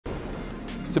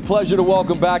It's a pleasure to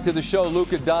welcome back to the show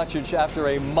Luka Doncic after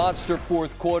a monster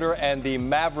fourth quarter and the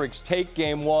Mavericks take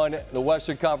Game 1, the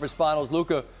Western Conference Finals.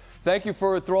 Luka, thank you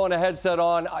for throwing a headset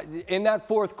on. In that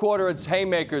fourth quarter, it's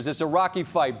haymakers. It's a rocky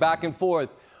fight, back and forth.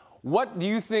 What do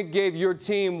you think gave your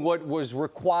team what was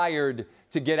required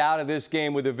to get out of this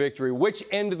game with a victory? Which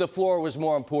end of the floor was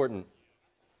more important?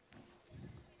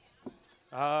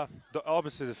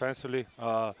 Obviously defensively.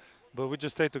 But we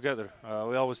just stay together.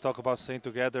 We always talk about staying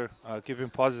together, keeping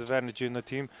positive energy in the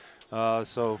team.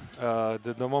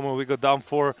 The moment we go down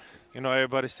 4,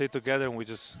 everybody stayed together, and we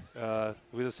just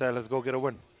said, let's go get a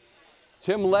win.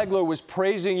 Tim Legler was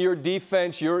praising your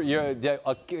defense,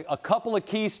 a couple of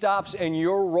key stops, and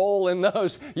your role in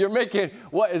those. You're making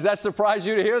what? Does that surprise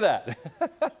you to hear that?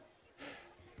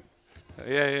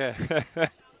 Yeah.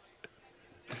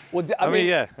 Well,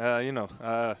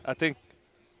 I think.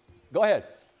 Go ahead.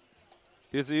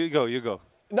 You go.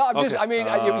 No, I'm just,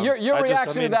 okay. Your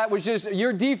reaction to that was just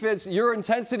your defense, your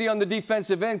intensity on the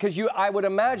defensive end, because I would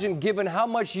imagine, given how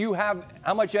much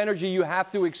energy you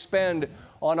have to expend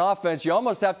on offense, you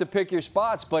almost have to pick your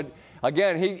spots. But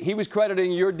again, he was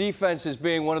crediting your defense as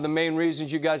being one of the main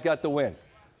reasons you guys got the win.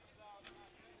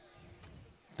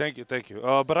 Thank you.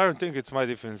 But I don't think it's my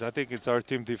defense. I think it's our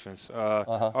team defense.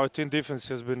 Our team defense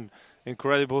has been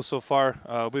incredible so far.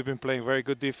 We've been playing very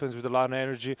good defense with a lot of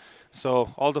energy. So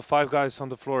all the 5 guys on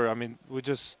the floor, we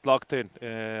just locked in.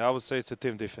 I would say it's a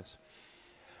team defense.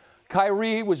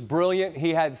 Kyrie was brilliant.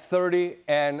 He had 30.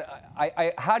 And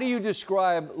how do you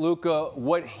describe, Luka,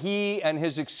 what he and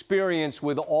his experience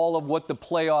with all of what the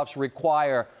playoffs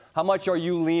require? How much are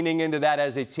you leaning into that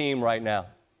as a team right now?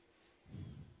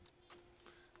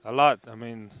 A lot.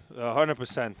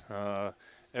 100%.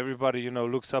 Everybody,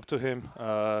 looks up to him.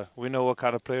 We know what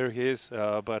kind of player he is,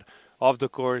 but off the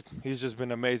court, he's just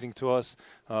been amazing to us,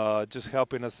 just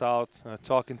helping us out,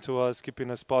 talking to us,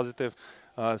 keeping us positive.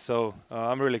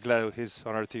 I'm really glad he's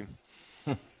on our team.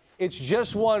 It's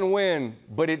just one win,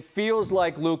 but it feels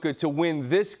like, Luka, to win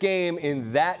this game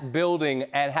in that building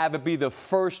and have it be the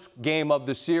first game of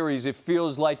the series, it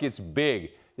feels like it's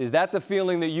big. Is that the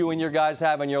feeling that you and your guys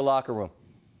have in your locker room?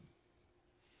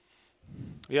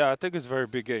 Yeah, I think it's a very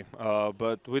big game,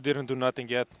 but we didn't do nothing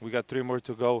yet. We got 3 more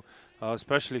to go,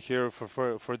 especially here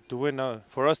for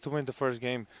us to win the first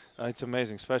game. It's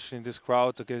amazing, especially in this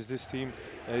crowd against this team.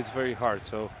 It's very hard,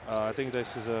 so I think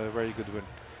this is a very good win.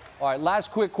 All right,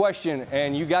 last quick question,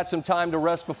 and you got some time to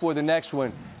rest before the next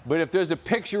one. But if there's a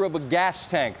picture of a gas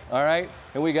tank, all right,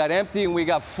 and we got empty and we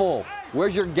got full,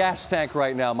 where's your gas tank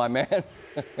right now, my man?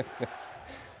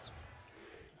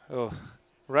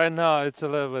 Right now it's a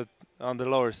little bit on the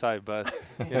lower side, but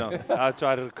I'll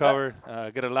try to recover,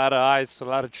 get a lot of ice, a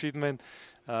lot of treatment,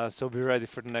 so be ready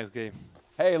for the next game.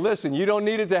 Hey, listen, you don't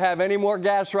need it to have any more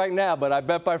gas right now, but I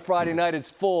bet by Friday night it's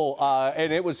full,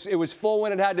 and it was full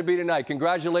when it had to be tonight.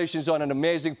 Congratulations on an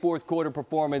amazing fourth quarter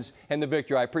performance and the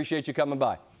victory. I appreciate you coming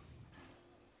by.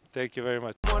 Thank you very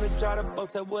much.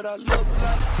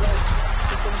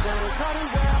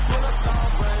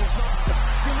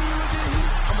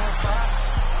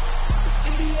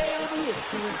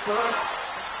 ESPN.